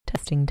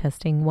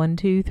Testing. 1,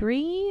 2,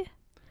 3.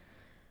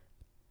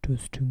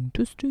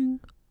 Testing.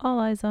 All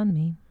eyes on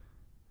me.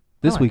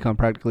 This week on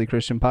Practically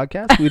Christian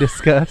Podcast, we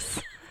discuss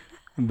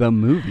the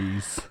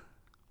movies.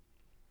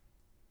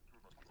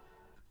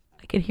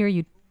 I could hear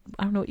you.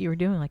 I don't know what you were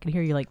doing. I could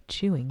hear you like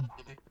chewing.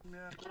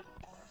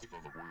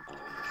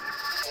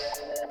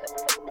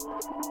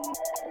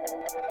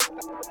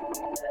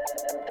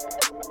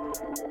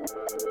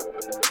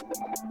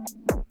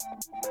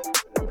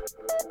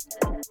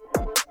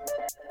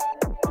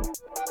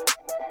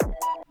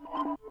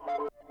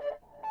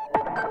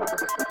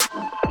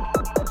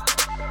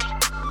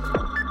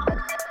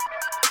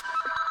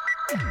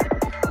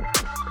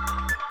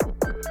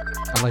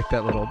 I like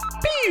that little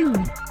pew.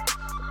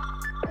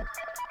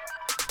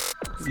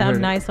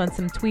 Sound nice on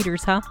some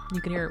tweeters, huh?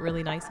 You can hear it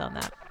really nice on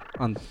that.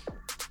 On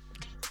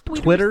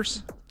Tweeters.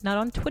 Twitters? Not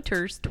on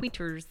Twitters.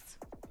 Tweeters.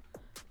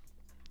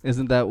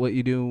 Isn't that what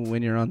you do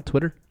when you're on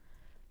Twitter?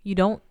 You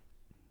don't?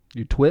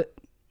 You twit?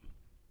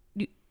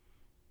 You-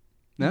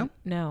 No?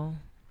 No.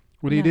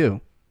 What do you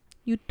do?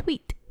 You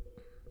tweet.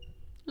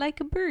 Like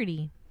a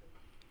birdie.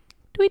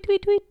 Tweet,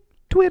 tweet, tweet.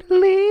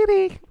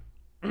 Twiddly.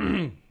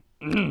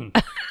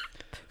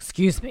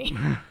 Excuse me.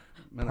 Man,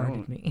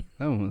 Pardon me.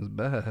 that one was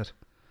bad.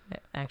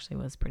 It actually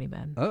was pretty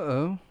bad.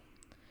 Uh-oh.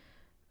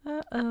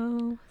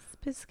 Uh-oh.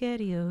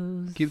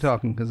 Spaghettios. Keep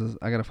talking because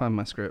I got to find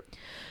my script.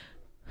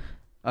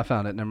 I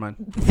found it. Never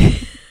mind.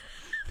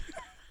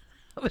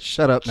 I was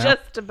Shut up now.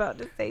 just about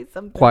to say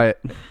something. Quiet.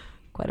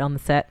 Quiet on the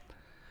set.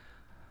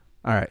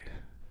 All right.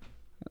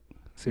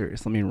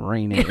 Serious. Let me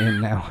rein it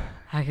in now.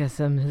 I got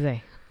something to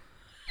say.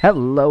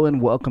 Hello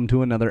and welcome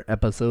to another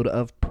episode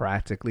of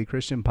Practically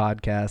Christian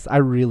Podcast. I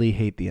really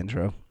hate the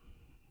intro.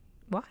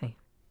 Why?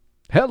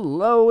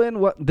 Hello and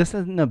what? This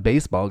isn't a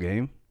baseball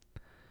game.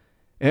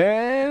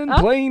 And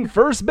playing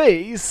first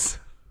base.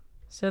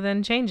 So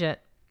then change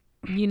it.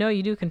 You know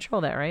you do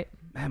control that, right?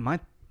 Man, my...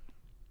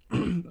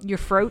 Your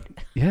throat.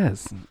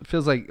 Yes. It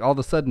feels like all of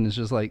a sudden it's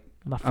just like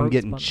My I'm throat's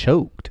getting bumping.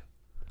 choked.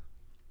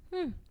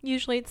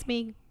 Usually it's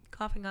me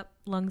coughing up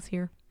lungs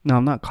here. No,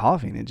 I'm not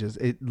coughing.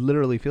 It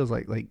literally feels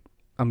like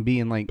I'm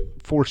being like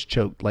force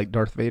choked like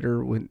Darth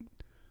Vader when...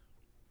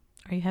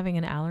 Are you having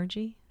an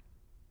allergy?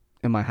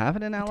 Am I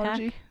having an Attack?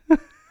 allergy?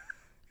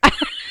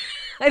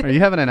 Are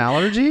you having an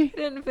allergy? I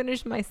didn't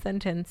finish my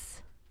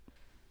sentence.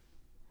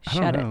 I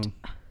don't Shut know.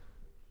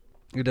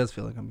 it. It does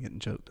feel like I'm getting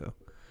choked, though.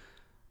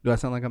 Do I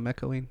sound like I'm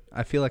echoing?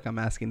 I feel like I'm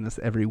asking this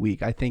every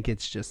week. I think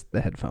it's just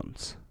the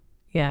headphones.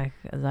 Yeah,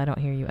 because I don't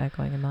hear you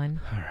echoing in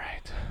mine. All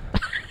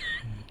right.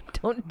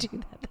 Don't do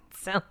that. That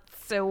sounds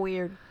so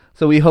weird.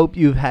 So we hope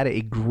you've had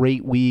a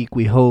great week.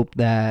 We hope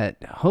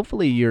that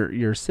hopefully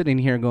you're sitting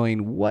here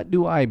going, what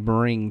do I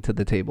bring to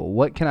the table?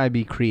 What can I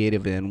be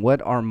creative in?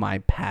 What are my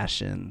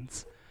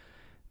passions?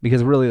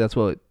 Because really that's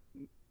what...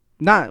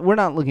 We're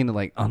not looking to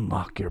like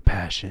unlock your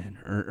passion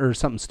or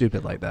something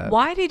stupid like that.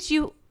 Why did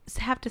you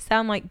have to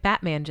sound like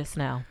Batman just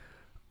now?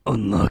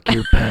 Unlock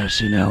your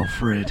passion,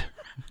 Alfred.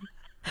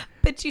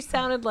 But you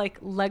sounded like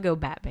Lego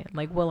Batman,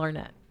 like Will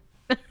Arnett.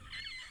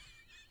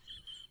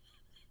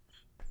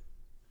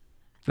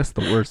 That's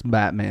the worst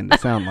Batman to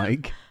sound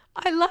like.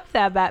 I love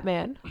that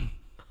Batman.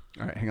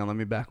 All right, hang on. Let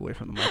me back away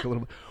from the mic a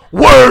little bit.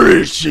 Where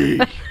is she?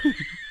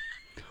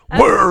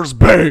 Where's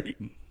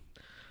Bane?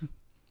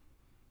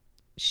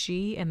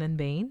 She and then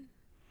Bane?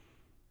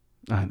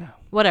 I know.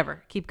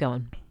 Whatever. Keep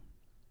going.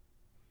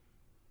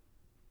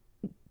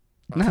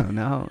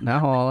 No,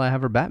 now all I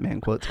have are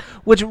Batman quotes,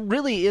 which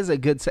really is a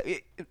good...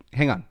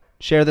 Hang on.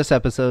 Share this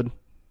episode.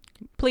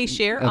 Please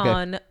share Okay.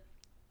 on...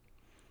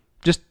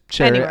 Just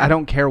share Anywhere. it. I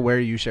don't care where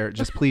you share it.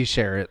 Just please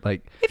share it.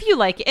 Like, If you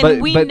like it.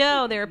 And we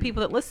know there are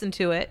people that listen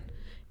to it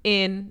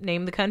in...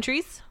 Name the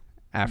countries.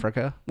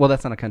 Africa. Well,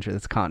 that's not a country.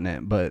 That's a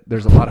continent. But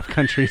there's a lot of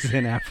countries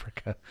in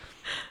Africa.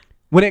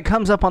 When it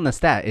comes up on the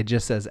stat, it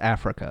just says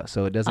Africa.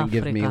 So it doesn't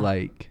give me Africa.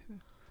 like...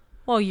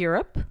 Well,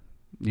 Europe.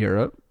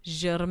 Europe.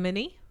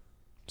 Germany.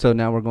 So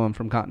now we're going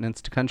from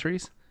continents to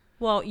countries.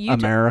 Well, you...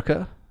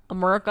 America.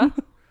 America.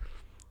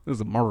 This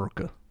is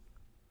America.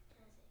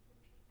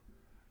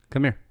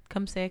 Come here.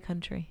 Come say a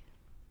country.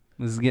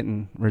 This is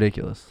getting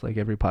ridiculous, like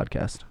every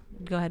podcast.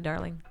 Go ahead,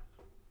 darling.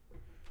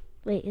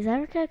 Wait, is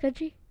Africa a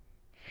country?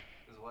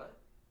 Is what?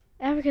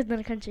 Africa's not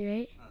a country,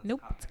 right?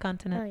 Nope, it's a Oh,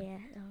 continent. yeah.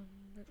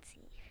 Let's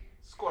see.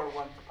 Score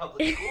one for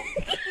public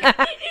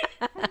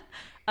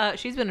school.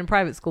 She's been in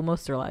private school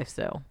most of her life,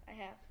 so... I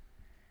have.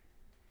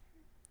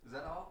 Is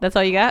that all? That's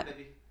all you got?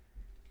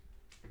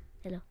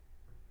 Hello.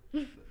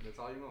 That's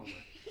all you want.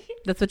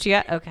 That's what you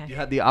got? Okay. You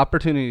had the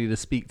opportunity to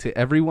speak to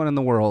everyone in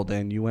the world,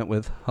 and you went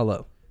with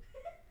hello.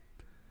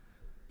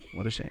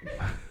 What a shame.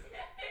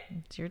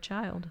 It's your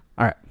child.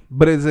 All right.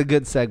 But it's a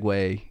good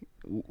segue.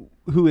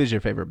 Who is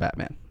your favorite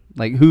Batman?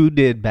 Like, who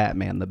did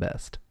Batman the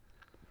best?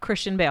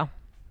 Christian Bale.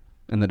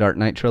 In the Dark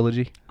Knight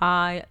trilogy?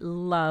 I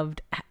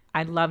loved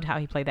how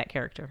he played that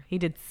character. He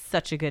did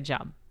such a good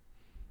job.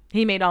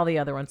 He made all the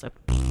other ones look...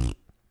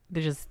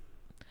 They're just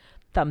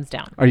thumbs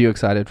down. Are you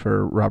excited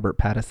for Robert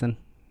Pattinson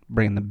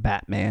bringing the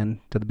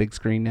Batman to the big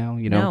screen now.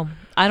 You know, No,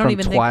 I don't from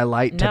even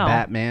Twilight think, to no,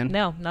 Batman.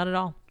 No, not at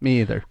all.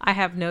 Me either. I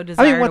have no I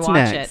desire mean, what's to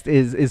watch next? it.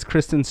 Is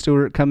Kristen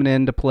Stewart coming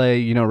in to play,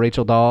 you know,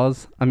 Rachel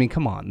Dawes? I mean,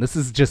 come on. This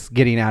is just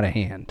getting out of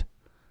hand.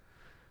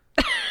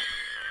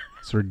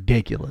 It's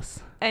ridiculous.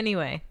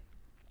 Anyway,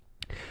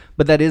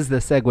 But that is the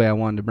segue I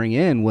wanted to bring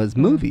in was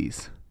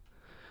movies.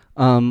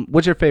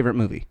 What's your favorite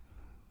movie?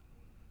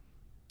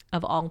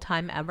 of all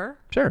time ever.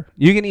 Sure.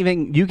 You can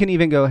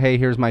even go, hey,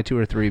 here's my 2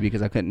 or 3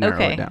 because I couldn't narrow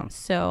Okay, it down.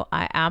 so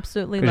I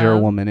absolutely Because love. you're a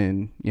woman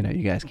and, you know,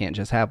 you guys can't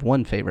just have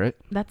one favorite.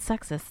 That's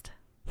sexist.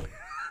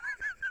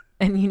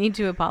 And you need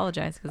to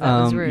apologize because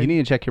that was rude. You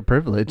need to check your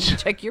privilege.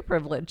 Check your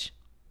privilege.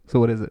 So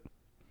what is it?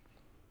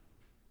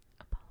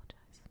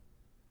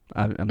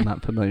 Apologize. I'm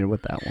not familiar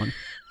with that one.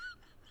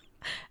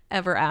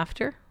 Ever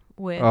After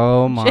with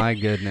Oh my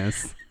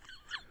goodness.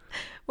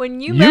 when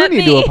you You met need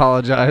me. to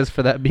apologize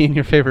for that being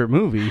your favorite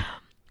movie.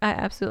 I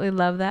absolutely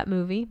love that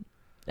movie.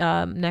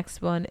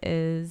 Next one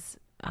is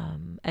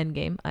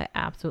Endgame. I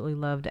absolutely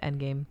loved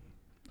Endgame.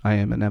 I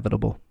Am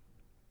Inevitable.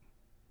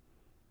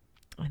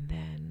 And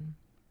then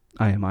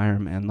I Am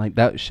Iron Man. Like,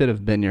 that should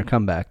have been your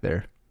comeback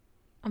there.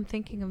 I'm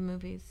thinking of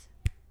movies.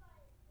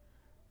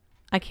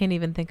 I can't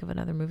even think of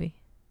another movie.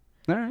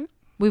 All right.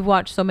 We've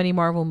watched so many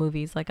Marvel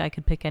movies, like I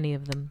could pick any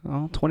of them.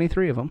 Well,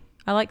 23 of them.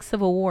 I like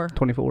Civil War.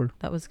 24.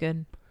 That was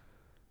good.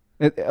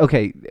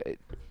 Okay.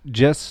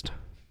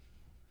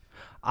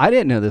 I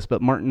didn't know this,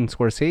 but Martin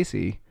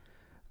Scorsese,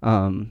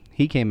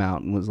 he came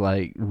out and was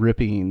like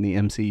ripping the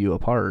MCU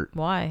apart.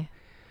 Why?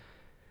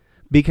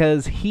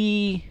 Because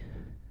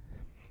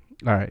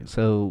all right,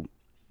 so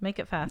Make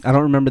it fast. I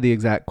don't remember the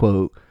exact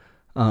quote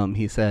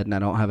he said, and I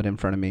don't have it in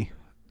front of me.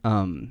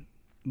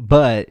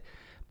 But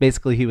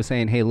basically he was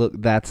saying, hey,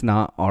 look, that's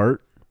not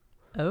art.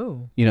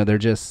 Oh. You know,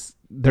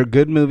 they're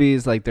good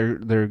movies, like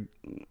they're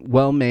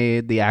well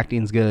made, the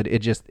acting's good. It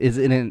just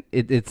isn't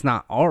it's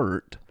not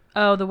art.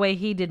 Oh, the way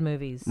he did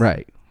movies.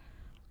 Right.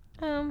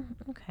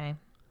 Okay.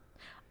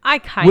 I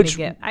kind of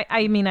get.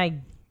 I mean, I.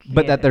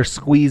 But get that it. they're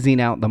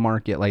squeezing out the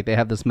market, like they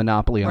have this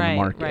monopoly on the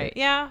market. Right.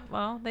 Yeah.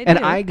 Well, they And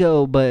do. I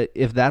go, but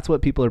if that's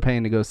what people are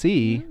paying to go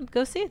see,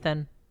 Go see it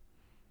then.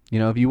 you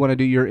know, if you want to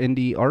do your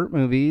indie art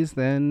movies,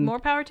 then More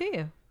power to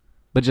you.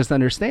 but just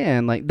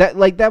understand, like that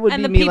would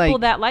And be the me people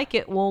like, that like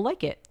it will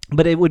like it.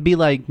 but it would be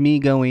like me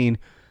going,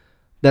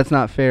 that's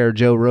not fair.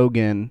 Joe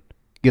Rogan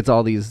gets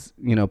all these,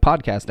 you know,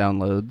 podcast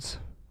downloads,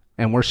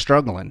 and we're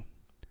struggling.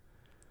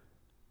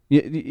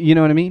 You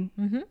know what I mean?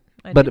 Mm-hmm.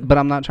 But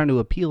I'm not trying to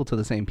appeal to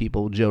the same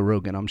people Joe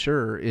Rogan, I'm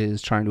sure,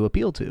 is trying to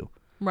appeal to.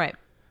 Right.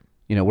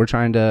 You know, we're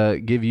trying to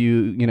give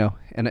you, you know,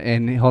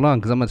 and hold on,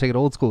 because I'm going to take it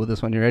old school with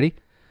this one. You ready?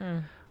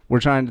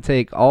 We're trying to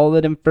take all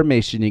that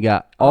information you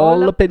got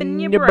all up in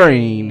your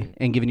brain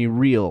and giving you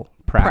real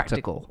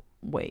practical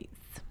ways.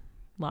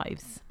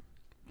 Lives.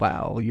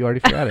 Wow, you already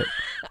forgot it.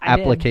 I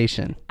did.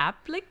 Application.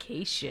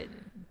 Application.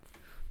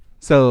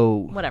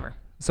 So Whatever.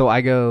 So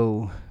I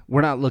go, we're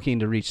not looking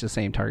to reach the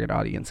same target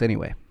audience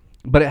anyway.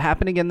 But it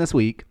happened again this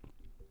week.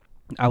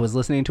 I was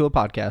listening to a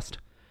podcast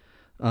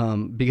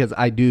because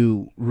I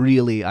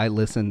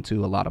listen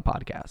to a lot of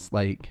podcasts.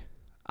 Like,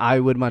 I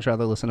would much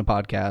rather listen to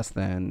podcasts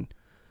than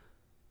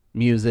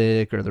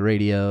music or the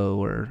radio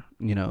or,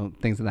 you know,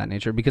 things of that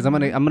nature, because I'm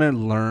gonna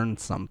learn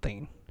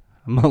something.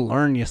 I'm gonna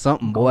learn you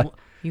something, boy.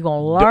 You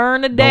gonna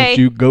learn today. Don't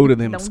you go to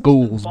them Don't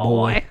schools, you,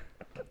 boy.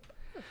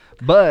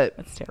 But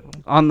That's terrible.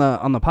 on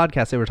the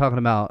podcast, they were talking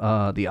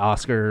about the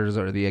Oscars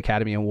or the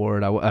Academy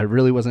Award. I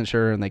really wasn't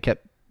sure, and they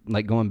kept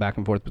like going back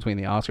and forth between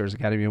the Oscars,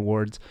 Academy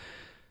Awards.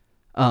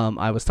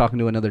 I was talking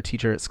to another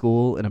teacher at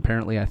school, and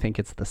apparently I think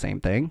it's the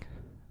same thing.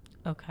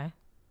 Okay.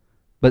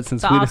 But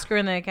since The we Oscar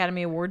and the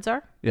Academy Awards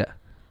are? yeah,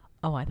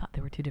 Oh, I thought they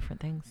were two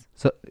different things.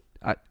 so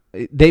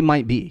they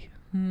might be.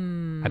 I don't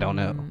know. I don't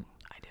know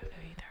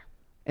either.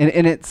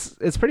 And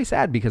it's pretty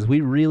sad because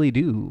we really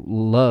do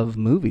love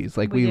movies.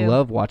 Like, we do.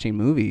 love watching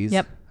movies.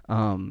 Yep.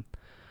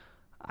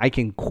 I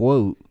can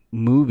quote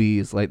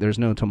movies like there's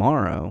no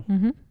tomorrow.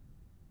 Mm-hmm.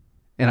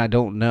 And I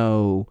don't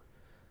know.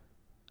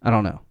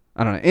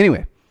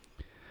 Anyway,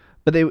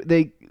 but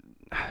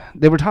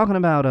they were talking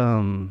about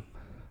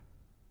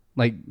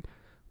like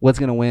what's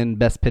gonna win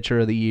Best Picture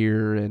of the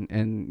Year,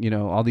 and you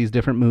know, all these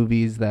different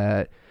movies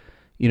that,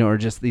 you know, are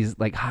just these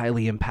like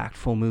highly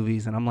impactful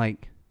movies, and I'm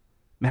like,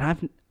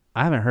 man,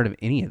 I haven't heard of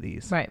any of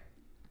these. Right.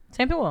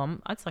 Same thing. Well,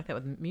 it's like that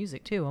with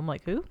music too. I'm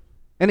like, who?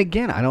 And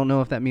again, I don't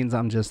know if that means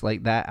I'm just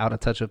like that out of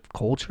touch of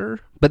culture.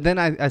 But then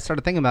I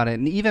started thinking about it,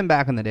 and even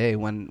back in the day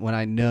when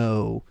I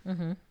know.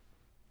 Mm-hmm.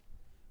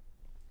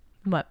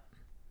 What?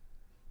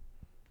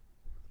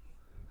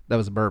 That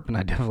was a burp, and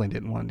I definitely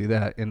didn't want to do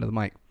that into the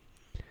mic.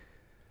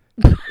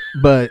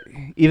 But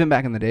even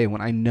back in the day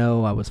when I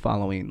know I was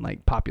following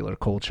like popular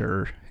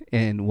culture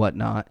and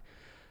whatnot,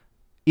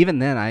 even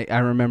then I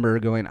remember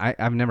going,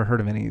 I've never heard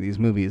of any of these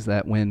movies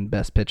that win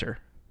Best Picture.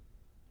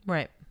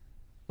 Right.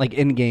 Like,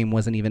 Endgame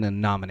wasn't even a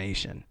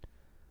nomination.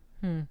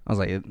 Hmm. I was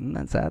like,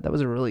 that's sad. That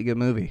was a really good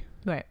movie.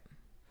 Right.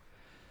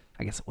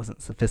 I guess it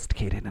wasn't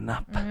sophisticated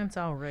enough. It's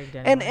all rigged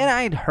anyway. And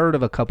I'd heard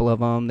of a couple of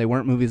them. They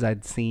weren't movies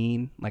I'd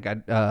seen. Like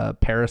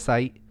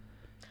Parasite.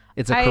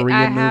 It's a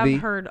Korean movie. I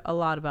have heard a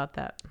lot about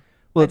that.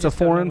 Well, I it's a just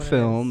don't know foreign what it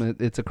film. is.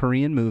 It's a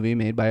Korean movie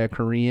made by a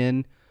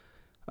Korean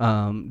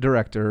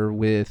director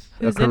with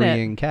Who's a in it?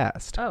 Korean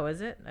cast. Oh,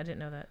 is it? I didn't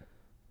know that.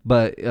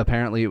 But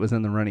apparently it was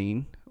in the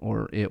running,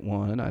 or it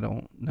won. I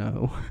don't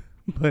know.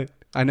 But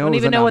I know I don't it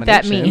was even a know what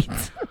that nomination.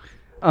 means.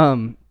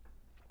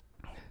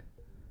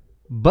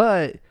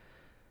 But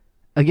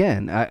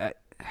again,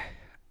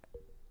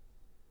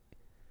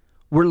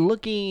 we're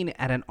looking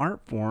at an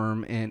art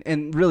form,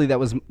 and really that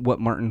was what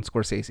Martin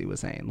Scorsese was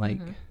saying. Like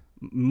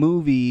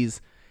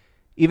movies,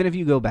 even if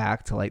you go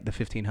back to like the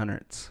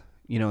 1500s,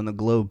 in the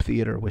Globe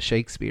Theater with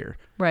Shakespeare,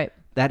 Right.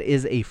 that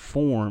is a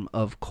form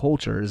of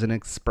culture, is an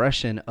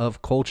expression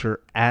of culture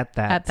at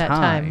that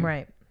time.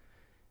 Right.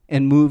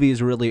 And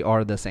movies really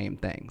are the same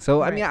thing.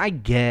 So, I Right. mean, I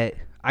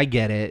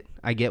get it.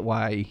 I get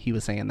why he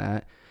was saying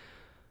that.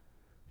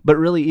 But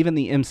really, even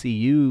the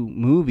MCU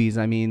movies,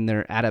 I mean,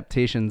 they're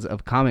adaptations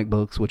of comic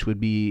books, which would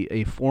be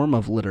a form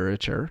of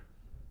literature,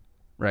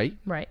 right?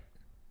 Right.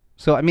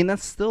 So, I mean,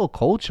 that's still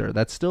culture.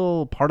 That's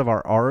still part of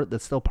our art.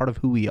 That's still part of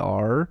who we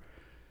are.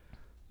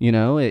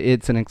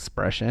 It's an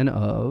expression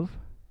of,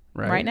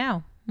 Right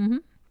now. Mm-hmm.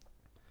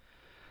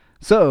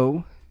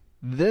 So,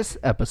 this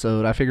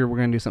episode, I figured we're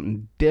going to do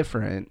something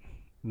different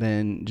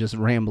than just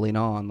rambling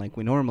on like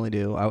we normally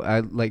do. I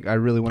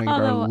really want to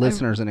give our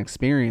listeners an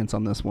experience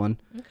on this one.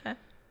 Okay.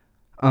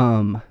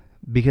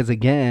 Because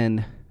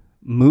again,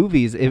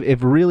 movies,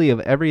 if really of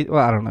every,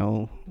 well, I don't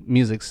know,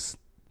 music's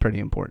pretty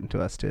important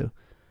to us too.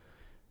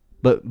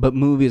 But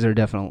movies are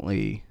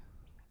definitely,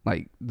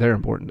 like, they're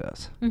important to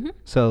us. Mm-hmm.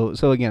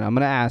 So again, I'm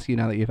going to ask you,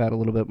 now that you've had a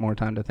little bit more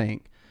time to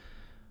think,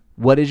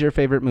 what is your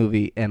favorite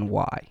movie and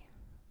why?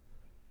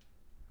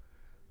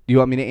 Do you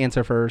want me to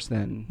answer first?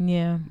 Then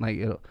Yeah.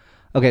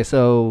 Okay,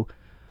 so,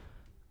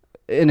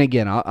 and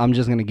again, I'm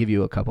just going to give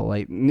you a couple,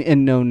 like,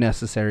 in no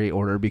necessary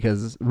order,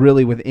 because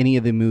really with any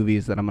of the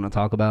movies that I'm going to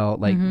talk about,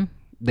 like,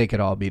 they could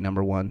all be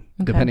number one,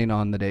 depending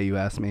on the day you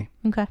ask me.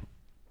 Okay.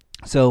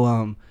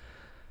 So,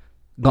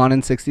 Gone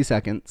in 60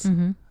 Seconds,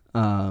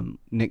 Mm-hmm.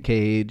 Nick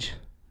Cage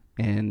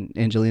and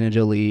Angelina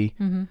Jolie,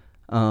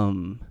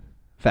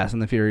 Fast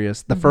and the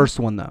Furious, the first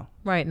one though.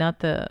 Right, not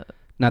the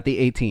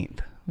 18th.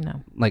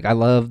 No. Like, I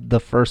love the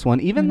first one.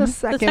 Even the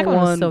second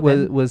one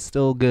was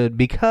still good,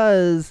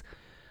 because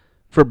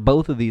for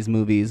both of these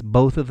movies,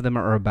 both of them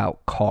are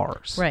about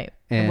cars. Right.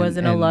 And, it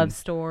wasn't a love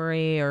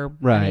story or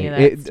right. any of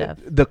that stuff.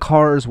 The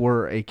cars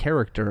were a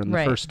character in the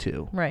Right. first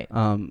two. Right.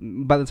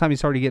 By the time you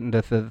started getting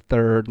to the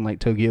third, and like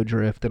Tokyo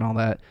Drift and all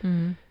that,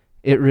 Mm-hmm.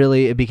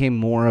 it became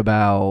more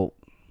about,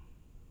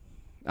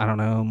 I don't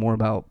know, more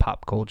about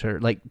pop culture.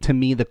 Like, to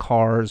me, the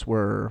cars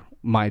were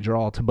my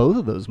draw to both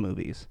of those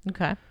movies.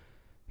 Okay.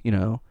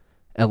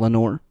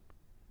 Eleanor,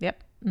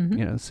 Yep.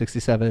 Mm-hmm.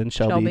 67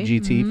 Shelby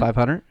GT mhm.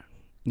 500.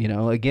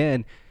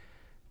 Again,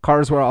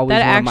 cars were always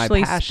That one of my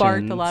actually passions.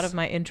 sparked a lot of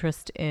my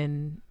interest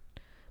in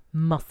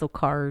muscle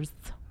cars.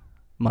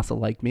 Muscle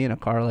like me in a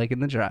car like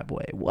in the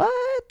driveway.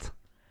 What?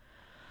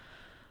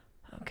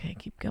 Okay,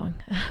 keep going.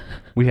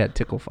 We had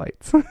tickle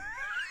fights.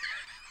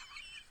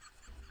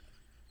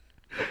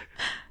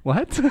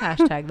 What?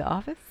 Hashtag The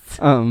Office.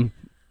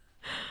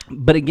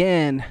 But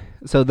again,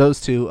 so those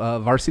two,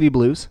 Varsity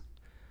Blues.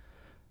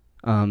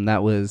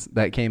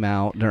 That came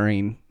out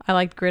during. I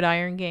liked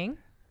Gridiron Gang.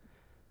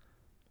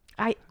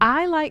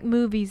 I like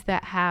movies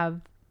that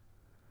have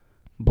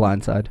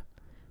Blindside.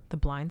 The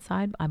Blind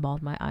Side. I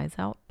bawled my eyes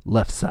out.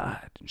 Left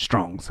Side,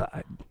 Strong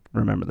Side.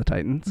 Remember the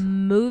Titans.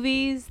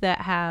 Movies that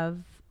have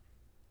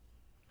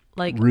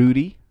like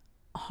Rudy.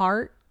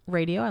 heart.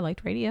 Radio. I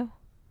liked Radio.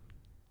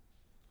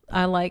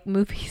 I like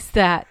movies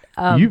that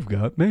You've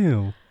got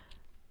mail.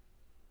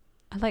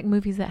 I like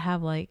movies that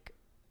have like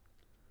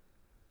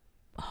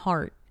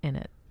heart in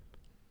it.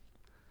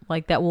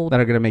 Like that are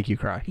going to make you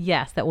cry.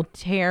 Yes, that will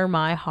tear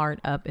my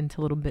heart up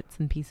into little bits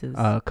and pieces.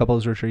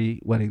 Couples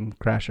Retreat, Wedding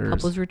Crashers.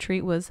 Couples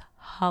Retreat was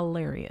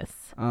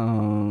hilarious.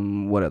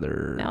 What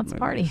other? Now it's a movies?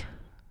 party.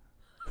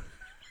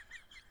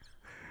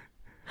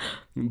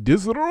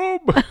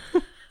 Disrobe.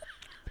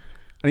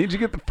 I need you to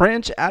get the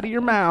French out of your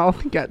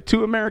mouth. You got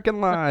 2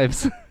 American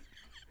lives.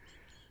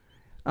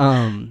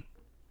 And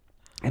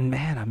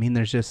man, I mean,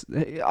 there's just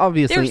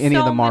obviously There's any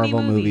of so the many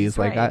Marvel movies,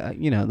 like right.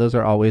 those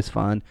are always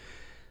fun.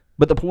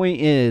 But the point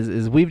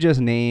is we've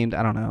just named,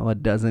 I don't know, a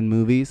dozen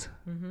movies.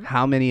 Mm-hmm.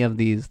 How many of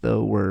these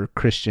though were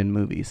Christian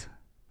movies?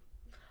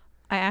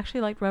 I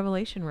actually liked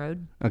Revelation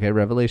Road. Okay,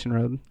 Revelation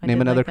Road. I Name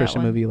did another like that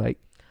Christian one. movie you like.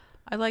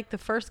 I liked the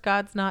first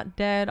God's Not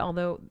Dead,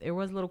 although there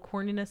was a little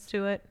corniness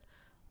to it.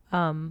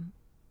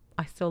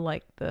 I still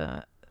like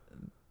the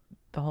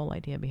whole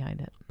idea behind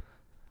it.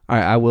 All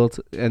right, I will.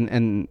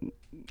 And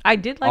I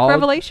did like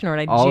Revelation Road.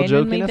 I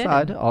genuinely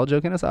did. All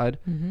joking aside,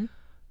 Mm-hmm.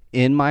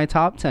 in my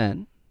top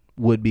 10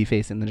 would be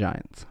Facing the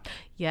Giants.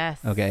 Yes.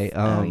 Okay.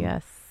 Oh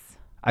yes.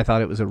 I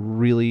thought it was a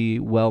really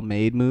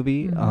well-made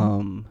movie.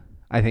 Mm-hmm.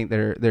 I think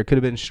there could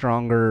have been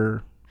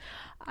stronger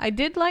I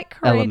did like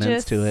Courageous.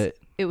 elements to it.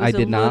 It was I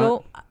did a not.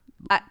 little.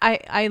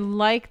 I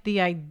like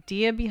the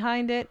idea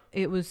behind it.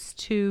 It was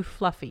too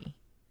fluffy.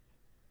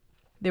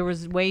 There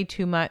was way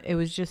too much. It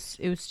was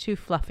too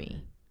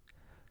fluffy.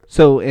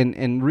 So,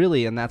 and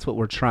really, and that's what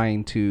we're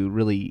trying to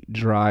really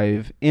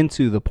drive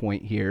into the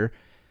point here.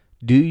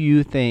 Do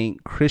you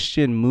think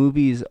Christian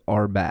movies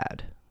are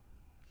bad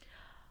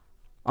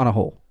on a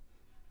whole?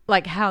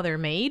 Like how they're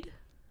made?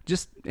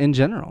 Just in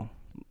general.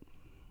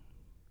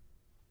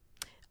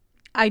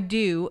 I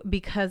do,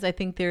 because I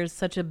think there's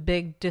such a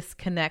big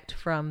disconnect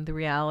from the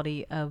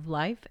reality of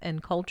life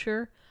and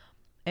culture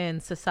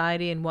and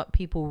society and what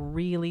people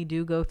really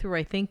do go through.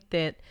 I think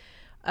that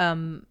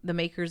the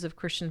makers of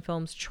Christian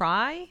films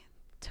try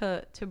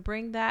to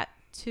bring that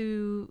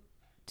to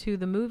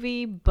the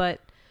movie, but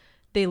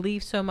they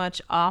leave so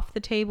much off the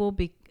table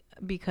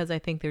because I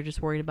think they're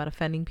just worried about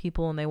offending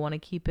people and they want to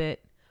keep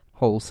it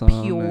Wholesome.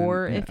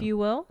 pure, and, yeah. if you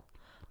will.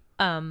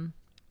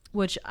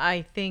 Which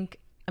I think,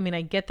 I mean,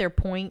 I get their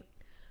point,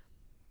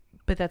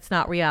 but that's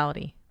not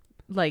reality.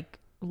 Like,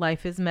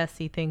 life is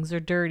messy, things are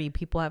dirty,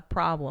 people have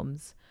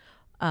problems.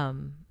 I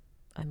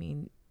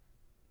mean,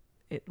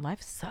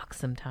 life sucks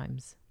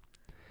sometimes.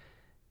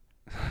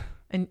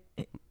 And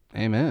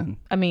Amen.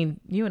 I mean,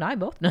 you and I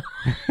both know.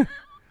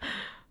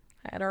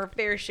 Had our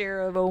fair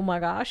share of, oh my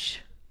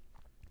gosh.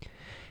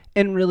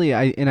 And really,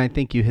 I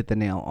think you hit the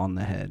nail on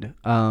the head.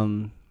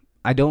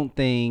 I don't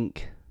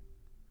think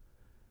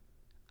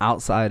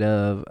outside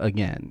of,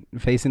 again,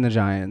 Facing the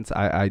Giants,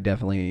 I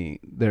definitely,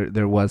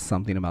 there was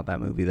something about that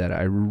movie that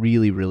I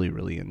really, really,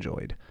 really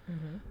enjoyed.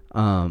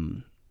 Mm-hmm.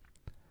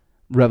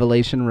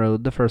 Revelation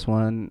Road, the first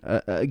one,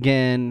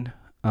 again,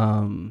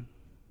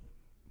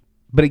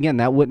 but again,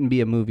 that wouldn't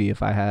be a movie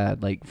if I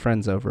had like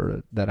friends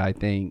over that I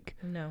think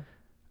No.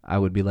 I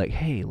would be like,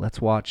 hey,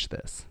 let's watch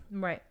this.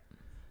 Right.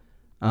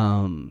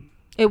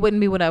 It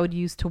wouldn't be what I would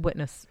use to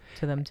witness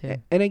to them too.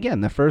 And again,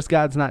 the first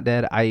God's Not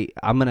Dead,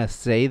 I'm going to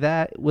say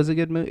that was a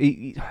good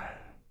movie.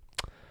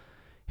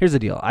 Here's the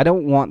deal. I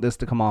don't want this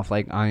to come off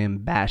like I am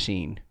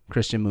bashing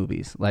Christian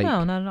movies. Like,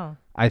 No, not at all.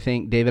 I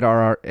think David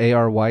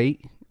A.R. White,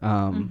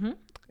 Mm-hmm.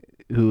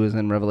 who is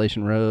in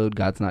Revelation Road,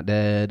 God's Not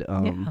Dead,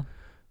 Yeah.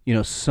 you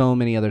know, so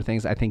many other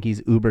things. I think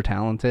he's uber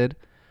talented.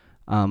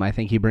 I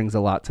think he brings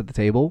a lot to the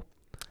table.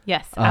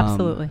 Yes,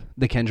 absolutely.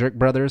 The Kendrick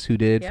brothers, who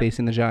did Yep.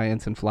 Facing the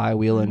Giants and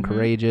Flywheel and Mhm.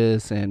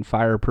 Courageous and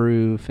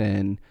Fireproof,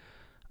 and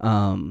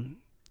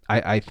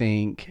I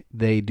think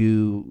they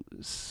do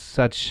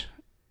such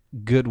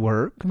good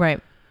work.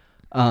 Right.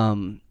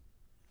 And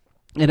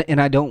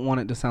I don't want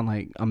it to sound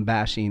like I'm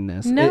bashing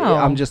this. No.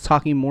 I'm just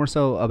talking more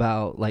so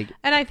about like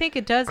And I think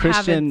it does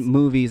Christian have its,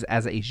 movies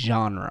as a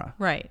genre.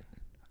 right.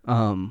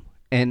 And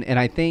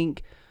I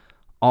think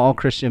all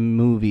Christian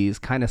movies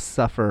kind of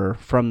suffer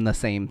from the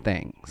same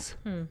things.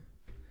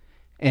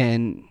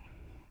 And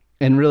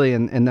really,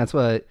 and that's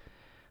what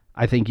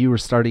I think you were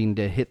starting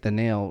to hit the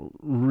nail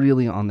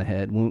really on the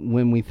head.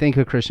 When we think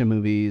of Christian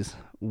movies,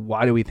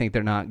 why do we think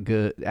they're not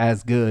good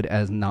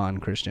as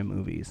non-Christian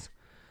movies?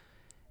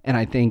 And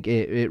I think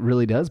it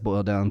really does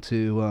boil down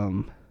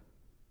to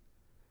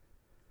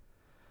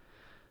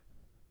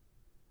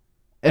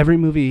every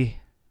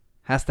movie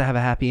has to have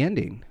a happy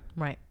ending.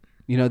 Right.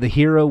 You know, the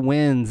hero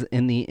wins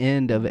in the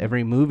end of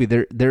every movie.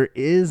 There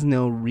is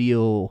no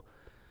real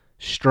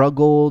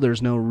struggle.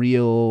 There's no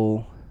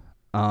real,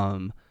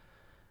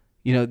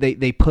 you know,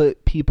 they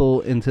put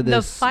people into The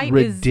this fight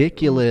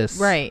ridiculous,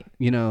 right.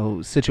 you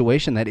know,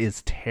 situation that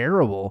is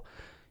terrible.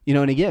 You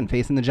know, and again,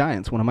 Facing the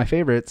Giants, one of my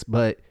favorites,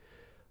 but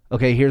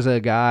okay, here's a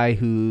guy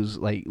who's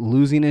like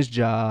losing his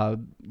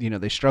job. You know,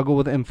 they struggle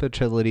with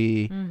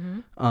infertility.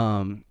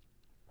 Mm-hmm.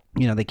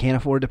 You know, they can't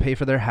afford to pay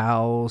for their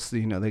house.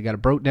 You know, they got a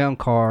broke down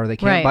car. They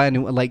can't Right. buy a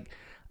new, like,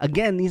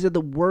 again, these are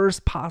the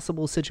worst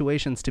possible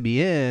situations to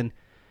be in.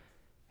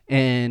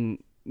 And,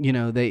 you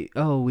know,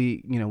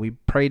 we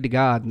prayed to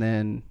God, and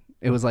then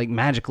it was like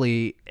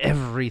magically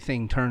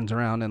everything turns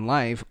around in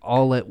life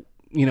all at,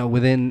 you know,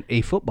 within a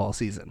football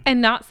season.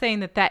 And not saying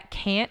that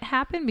can't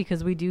happen,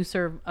 because we do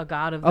serve a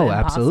God of the Oh,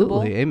 impossible.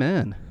 absolutely.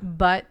 Amen.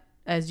 But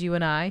as you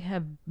and I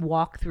have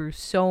walked through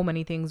so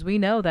many things, we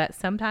know that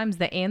sometimes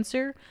the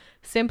answer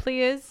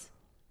simply is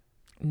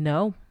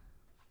no.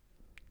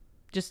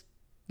 Just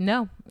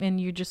no. And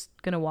you're just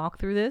going to walk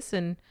through this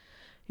and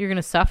you're going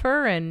to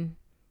suffer, and,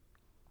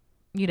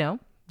 you know,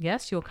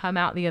 yes, you'll come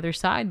out the other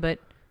side, but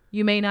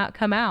you may not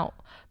come out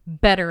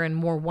better and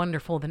more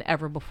wonderful than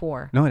ever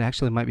before. No, it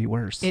actually might be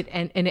worse.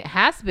 And it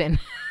has been.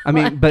 I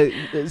mean, but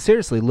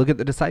seriously, look at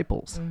the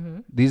disciples.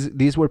 Mm-hmm.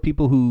 These were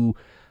people who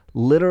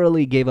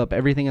literally gave up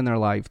everything in their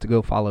life to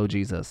go follow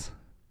Jesus.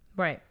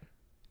 Right.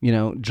 You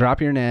know,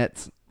 drop your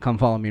nets, come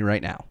follow me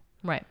right now.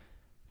 Right.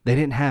 They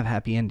didn't have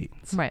happy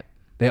endings. Right.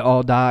 They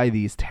all die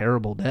these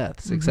terrible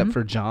deaths, except Mhm.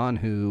 for John,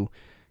 who,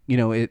 you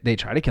know, they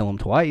try to kill him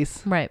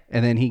twice. Right.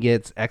 And then he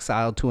gets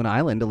exiled to an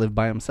island to live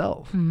by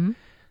himself. Mm-hmm.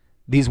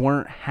 These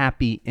weren't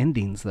happy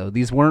endings, though.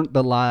 These weren't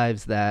the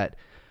lives that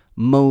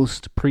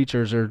most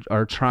preachers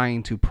are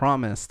trying to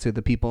promise to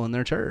the people in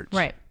their church.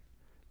 Right.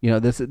 You know,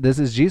 this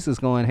is Jesus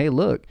going, hey,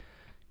 look,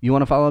 you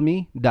want to follow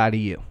me? Die to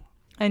you.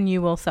 And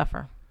you will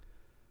suffer.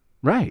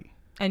 Right.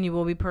 and you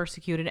will be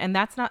persecuted. And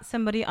that's not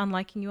somebody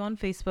unliking you on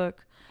Facebook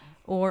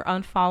or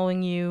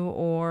unfollowing you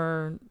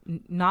or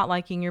not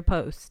liking your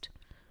post.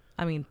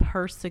 I mean,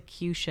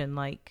 persecution,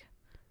 like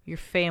your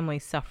family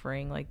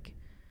suffering, like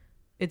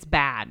it's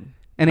bad.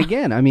 And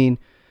again, I mean,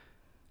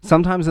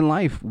 sometimes in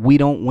life we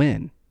don't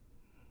win.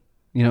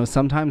 You know,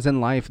 sometimes in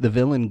life the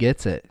villain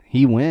gets it.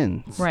 He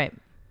wins. Right.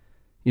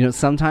 You know,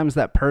 sometimes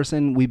that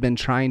person we've been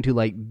trying to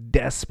like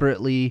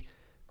desperately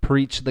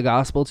preach the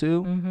gospel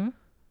to, Mm-hmm.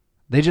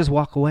 they just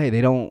walk away.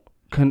 They don't,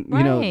 you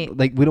know, Right.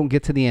 like we don't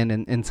get to the end,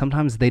 and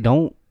sometimes they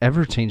don't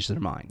ever change their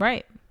mind.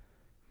 Right.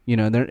 You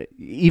know, they're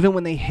even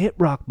when they hit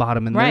rock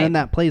bottom and they're Right. in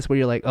that place where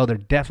you're like, oh, they're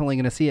definitely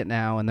going to see it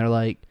now, and they're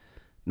like,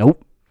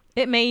 nope.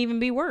 It may even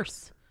be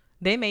worse.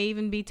 They may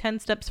even be 10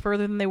 steps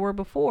further than they were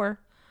before,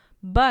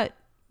 but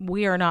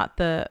we are not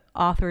the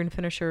author and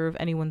finisher of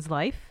anyone's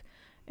life,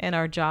 and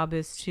our job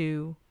is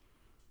to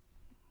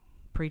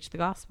preach the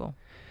gospel.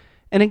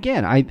 And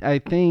again, I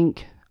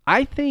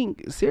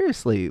think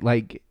seriously,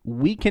 like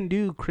we can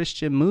do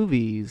Christian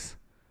movies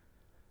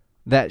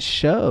that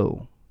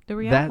show The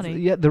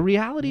reality. the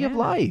reality of Yeah.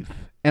 life.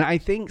 And I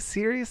think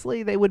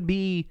seriously they would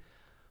be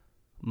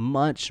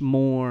much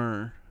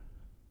more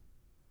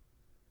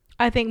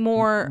I think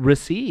more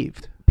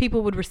received.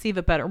 people would receive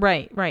it better.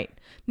 Right, right.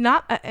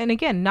 Not, and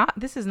again,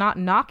 this is not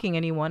knocking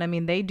anyone. I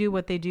mean, they do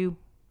what they do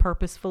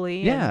purposefully.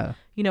 and, Yeah.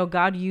 you know,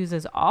 God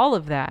uses all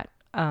of that.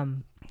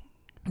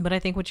 But I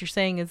think what you're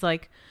saying is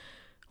like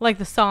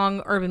the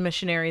song Urban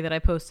Missionary that I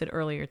posted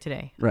earlier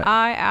today. Right.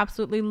 I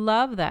absolutely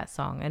love that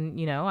song. And,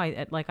 you know,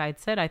 like I had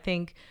said, I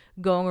think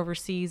going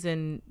overseas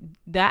and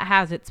that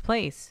has its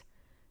place.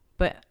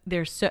 But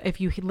if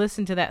you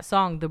listen to that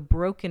song, the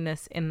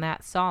brokenness in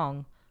that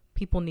song,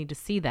 people need to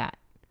see that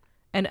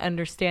and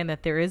understand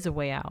that there is a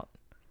way out.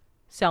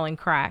 Selling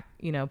crack,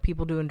 you know,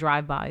 people doing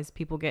drive-bys,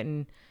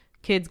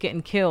 kids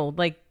getting killed.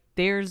 Like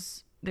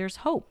there's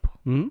hope.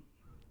 Hmm?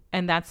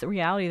 And that's the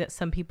reality that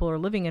some people are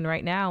living in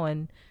right now.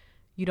 And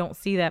you don't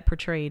see that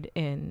portrayed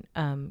in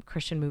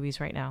Christian movies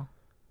right now.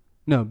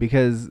 No,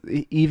 because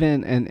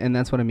even and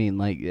that's what I mean.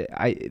 Like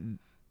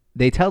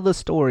they tell the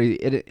story,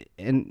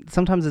 and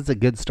sometimes it's a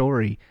good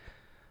story,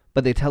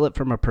 but they tell it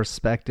from a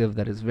perspective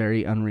that is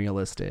very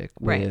unrealistic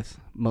Right. with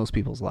most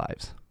people's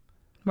lives.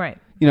 Right.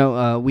 You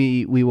know,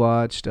 we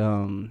watched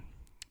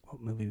what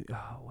movie?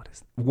 What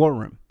is War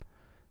Room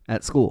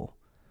at school?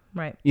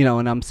 Right. You know,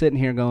 and I'm sitting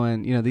here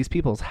going, you know, these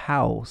people's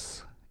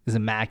house is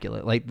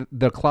immaculate. Like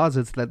the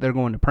closets that they're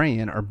going to pray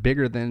in are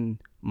bigger than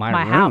my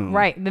room. house.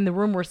 Right. Than the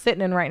room we're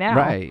sitting in right now.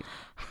 Right.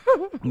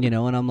 You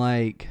know, and I'm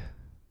like,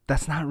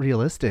 that's not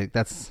realistic.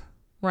 That's,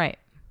 Right.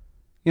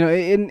 you know,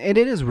 and it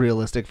is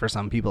realistic for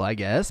some people, I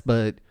guess,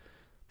 but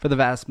for the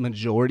vast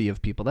majority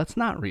of people, that's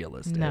not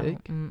realistic. No.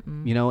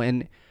 Mm-mm. You know,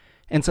 and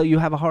so you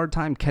have a hard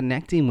time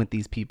connecting with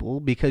these people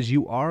because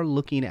you are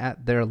looking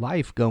at their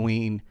life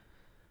going,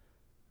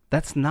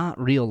 that's not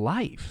real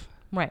life.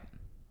 Right.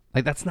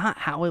 Like, that's not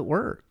how it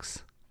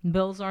works.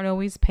 Bills aren't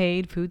always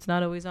paid. Food's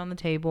not always on the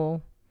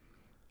table.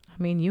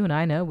 I mean, you and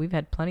I know we've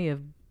had plenty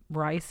of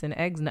rice and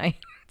eggs nights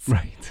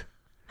Right.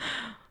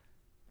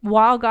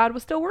 while God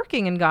was still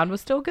working and God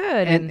was still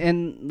good.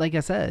 And like I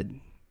said,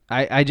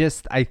 I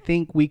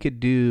think we could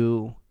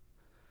do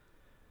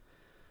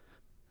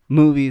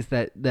movies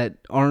that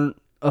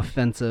aren't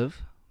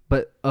offensive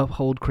but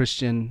uphold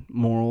Christian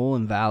moral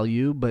and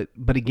value. But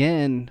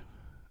again,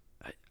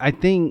 I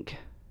think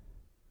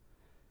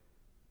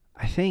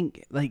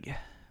like,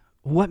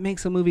 what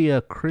makes a movie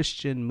a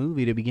Christian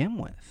movie to begin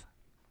with?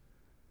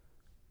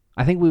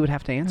 I think we would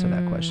have to answer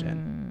that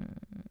question.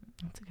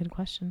 That's a good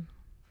question.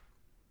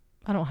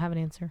 I don't have an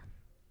answer.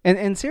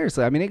 And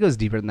seriously, I mean, it goes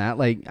deeper than that.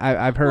 Like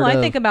I've heard. Well, I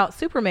of, think about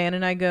Superman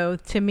and I go,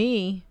 to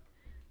me,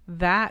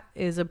 that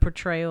is a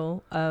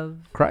portrayal of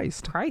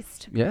Christ.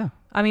 Christ. Yeah,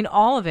 I mean,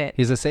 all of it.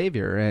 he's a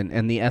savior,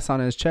 and the S on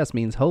his chest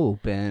means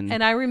hope.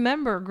 And I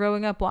remember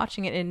growing up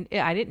watching it, and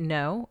I didn't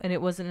know, and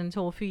it wasn't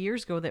until a few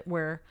years ago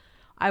where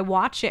I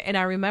watched it, and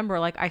I remember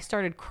like I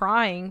started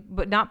crying,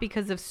 but not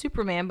because of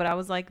Superman, but I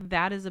was like,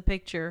 that is a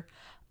picture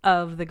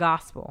of the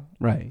gospel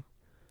right.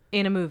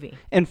 in a movie.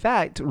 In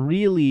fact,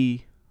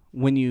 really,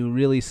 when you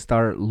really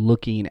start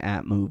looking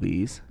at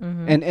movies,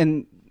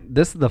 and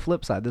this is the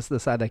flip side. This is the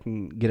side that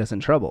can get us in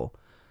trouble.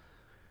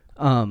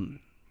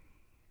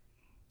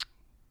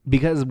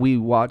 Because we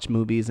watch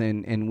movies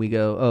and we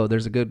go, oh,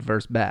 there's a good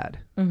versus bad.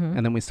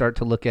 And then we start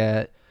to look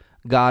at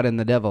God and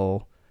the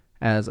devil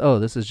as, oh,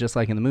 this is just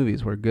like in the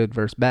movies where good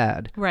versus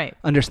bad. Right.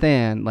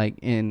 Understand, like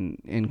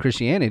in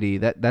Christianity,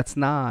 that's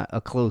not a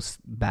close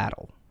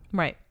battle.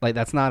 Right. Like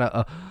that's not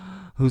a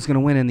who's going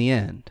to win in the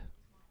end.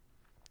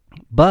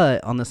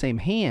 But on the same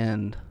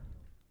hand,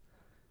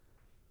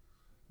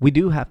 we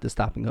do have to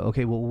stop and go,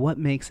 okay, well, what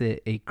makes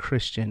it a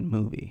Christian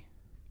movie?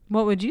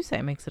 What would you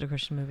say makes it a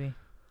Christian movie?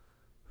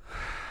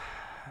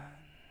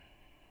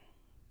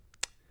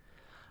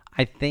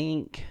 I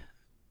think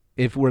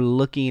if we're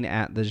looking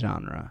at the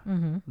genre,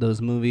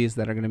 those movies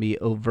that are going to be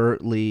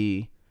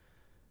overtly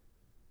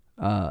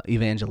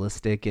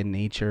evangelistic in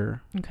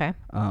nature, Okay.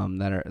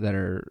 that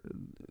are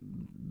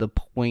the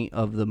point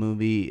of the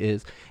movie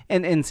is,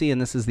 and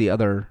this is the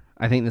other,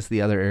 I think this is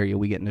the other area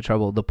we get into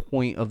trouble. The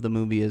point of the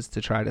movie is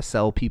to try to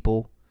sell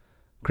people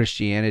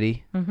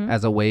Christianity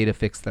as a way to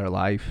fix their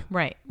life.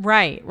 Right.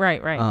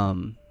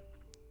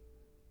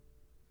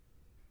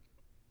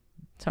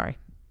 Sorry.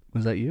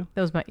 Was that you?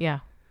 That was my, yeah.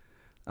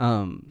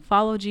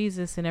 Follow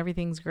Jesus and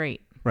everything's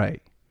great.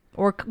 Right.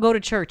 Or go to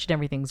church and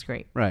everything's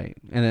great. Right.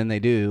 And then they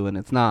do, and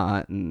it's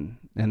not, and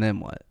then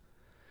what?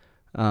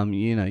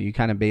 You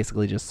kind of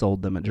basically just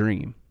sold them a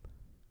dream.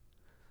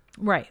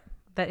 Right.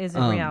 That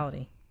isn't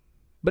reality.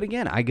 But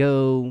again, I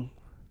go,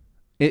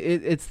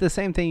 it's the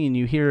same thing, and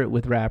you hear it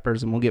with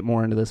rappers, and we'll get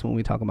more into this when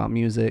we talk about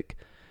music.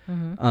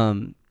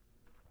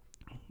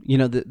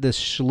 This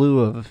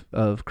slew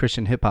of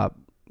Christian hip hop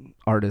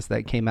artists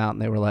that came out,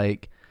 and they were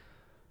like,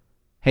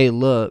 hey,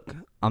 look,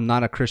 I'm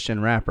not a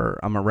Christian rapper.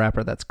 I'm a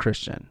rapper that's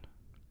Christian.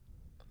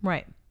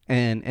 Right.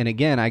 And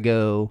again, I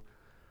go,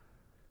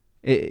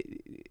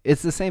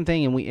 it's the same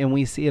thing, and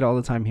we see it all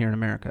the time here in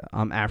America.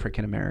 I'm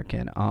African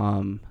American.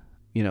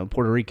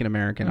 Puerto Rican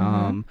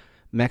American.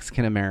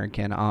 Mexican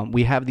American.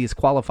 We have these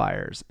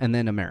qualifiers, and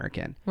then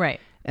American.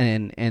 Right.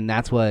 And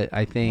that's what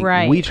I think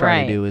we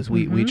try to do is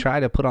we try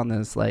to put on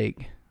this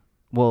like,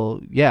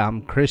 well, yeah,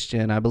 I'm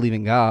Christian. I believe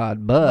in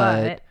God,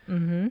 but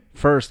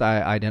first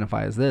I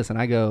identify as this,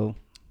 and I go.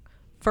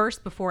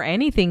 First, before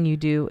anything you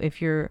do, if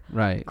you're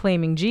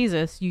claiming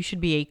Jesus, you should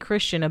be a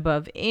Christian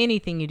above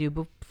anything you do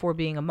before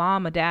being a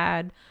mom, a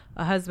dad,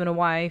 a husband, a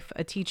wife,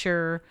 a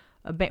teacher,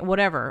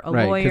 whatever, a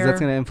lawyer. Because that's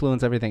going to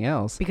influence everything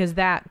else. Because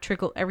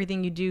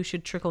everything you do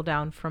should trickle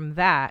down from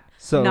that,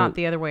 not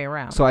the other way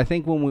around. So I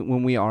think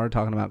when we are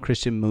talking about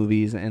Christian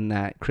movies and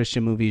that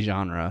Christian movie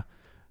genre,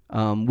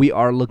 we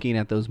are looking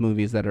at those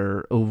movies that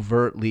are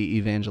overtly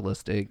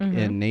evangelistic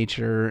in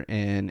nature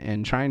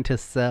and trying to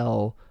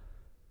sell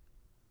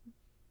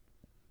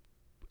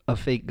a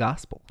fake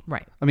gospel.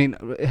 Right. I mean,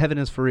 heaven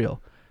is for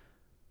real.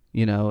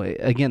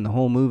 Again, the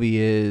whole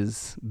movie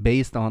is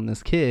based on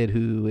this kid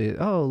who is,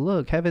 oh,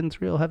 look,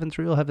 heaven's real.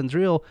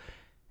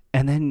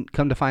 And then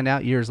come to find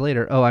out years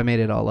later, oh, I made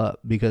it all up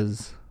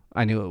because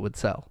I knew it would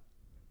sell.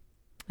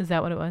 Is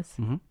that what it was?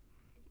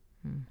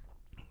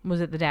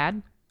 Was it the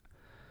dad?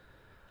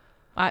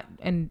 I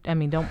don't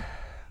know.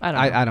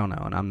 I don't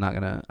know. And I'm not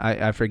going to,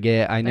 I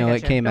forget. I know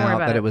it came out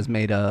that it was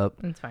made up.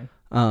 It's fine.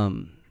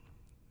 And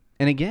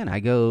again, I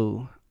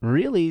go,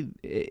 really,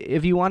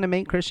 if you want to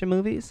make Christian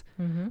movies,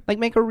 like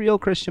make a real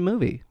Christian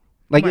movie.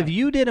 Like if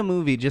you did a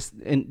movie, just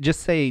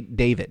say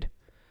David,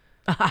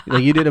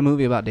 like you did a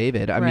movie about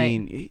David. I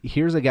mean,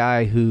 here's a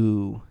guy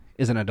who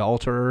is an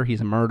adulterer.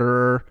 He's a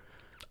murderer.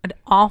 An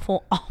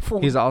awful.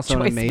 He's also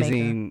an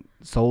amazing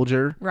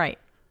soldier. Right.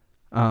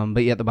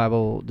 But yet the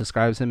Bible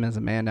describes him as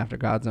a man after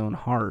God's own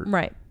heart.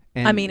 Right.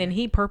 And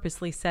he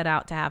purposely set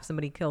out to have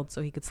somebody killed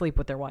so he could sleep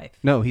with their wife.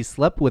 No, he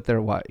slept with their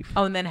wife.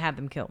 Oh, and then had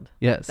them killed.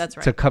 Yes. That's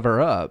right. To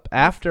cover up.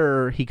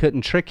 After he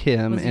couldn't trick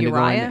him into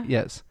Uriah?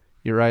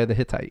 Uriah the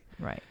Hittite.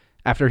 Right.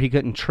 After he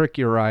couldn't trick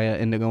Uriah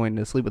into going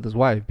to sleep with his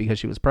wife because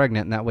she was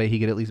pregnant, and that way he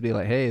could at least be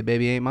like, hey, the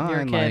baby ain't mine.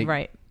 Your kid, like,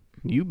 right.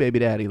 You baby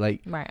daddy.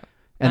 Like, right.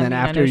 And then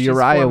after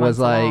Uriah was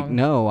like,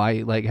 no,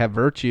 I like have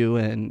virtue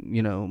and,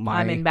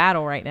 I'm in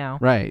battle right now.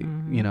 Right.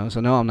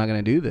 So no, I'm not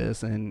going to do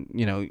this. And,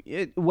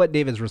 what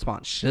David's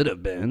response should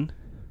have been.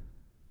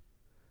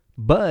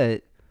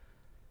 But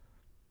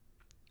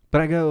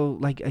I go,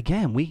 like,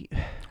 again,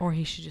 or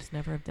he should just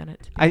never have done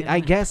it. I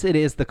guess it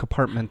is the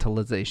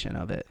compartmentalization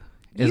of it.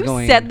 You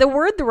said the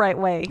word the right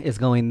way. Is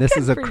going, this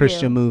is a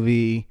Christian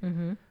movie.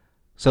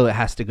 So it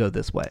has to go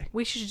this way.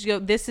 We should just go,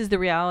 this is the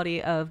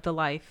reality of the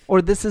life.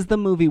 Or this is the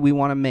movie we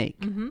want to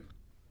make.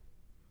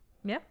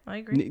 Yeah, I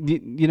agree.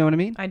 You know what I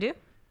mean? I do.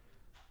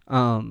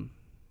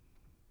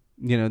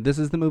 This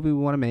is the movie we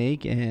want to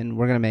make, and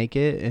we're going to make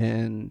it.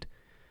 And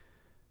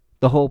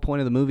the whole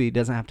point of the movie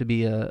doesn't have to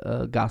be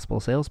a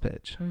gospel sales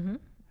pitch.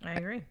 I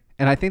agree.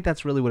 And I think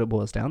that's really what it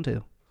boils down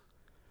to.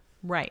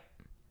 Right.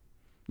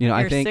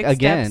 I think,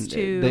 again,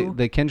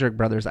 the Kendrick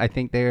brothers, I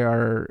think they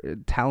are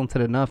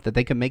talented enough that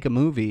they can make a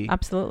movie.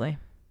 Absolutely.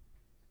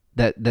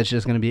 That's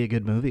just going to be a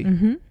good movie.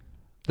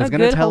 That's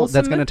going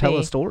to tell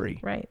a story.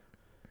 Right.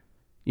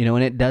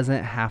 And it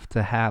doesn't have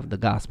to have the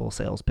gospel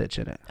sales pitch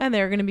in it. And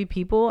there are going to be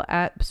people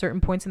at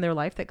certain points in their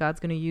life that God's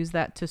going to use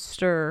that to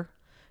stir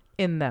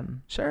in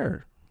them.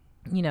 Sure.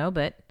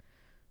 But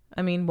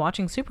I mean,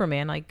 watching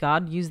Superman, like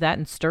God used that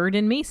and stirred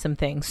in me some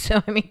things.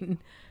 So, I mean,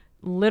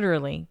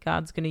 literally,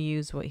 God's going to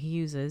use what he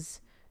uses.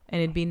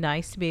 And it'd be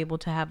nice to be able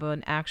to have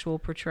an actual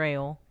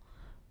portrayal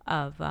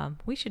of,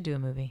 we should do a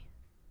movie.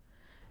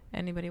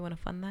 Anybody want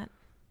to fund that?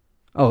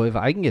 Oh, if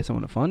I can get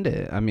someone to fund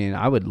it, I mean,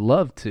 I would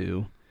love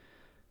to,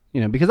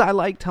 because I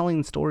like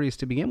telling stories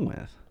to begin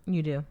with.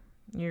 You do.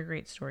 You're a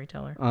great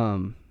storyteller.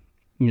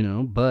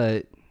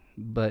 But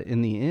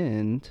in the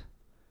end,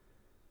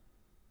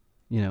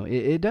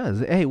 it does.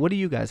 Hey, what do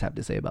you guys have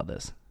to say about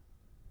this?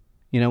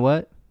 You know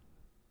what?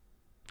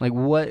 Like,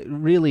 what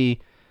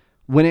really,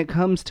 when it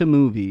comes to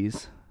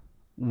movies,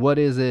 what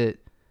is it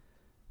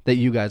that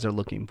you guys are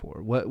looking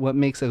for? What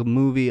makes a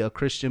movie a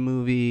Christian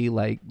movie?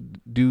 Like,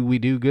 Do we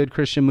do good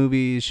Christian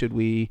movies? Should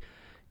we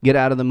get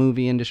out of the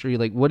movie industry?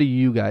 Like, what do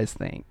you guys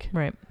think?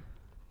 Right.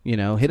 You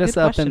know, That's hit a us good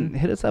up question.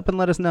 and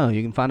let us know.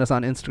 You can find us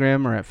on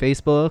Instagram or at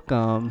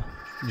Facebook.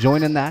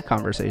 Join in that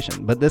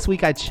conversation. But this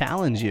week I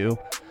challenge you,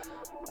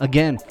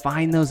 again,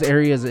 find those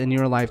areas in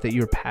your life that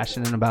you're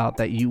passionate about,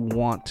 that you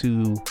want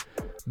to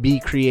be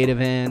creative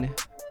in,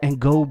 and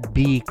go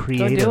be Go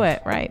creative. do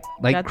it. Right.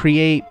 Like, God-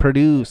 create,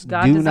 produce.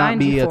 God Do not designed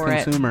be you a for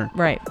it. consumer.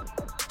 Right.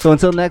 So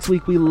until next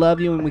week, we love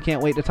you and we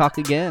can't wait to talk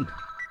again.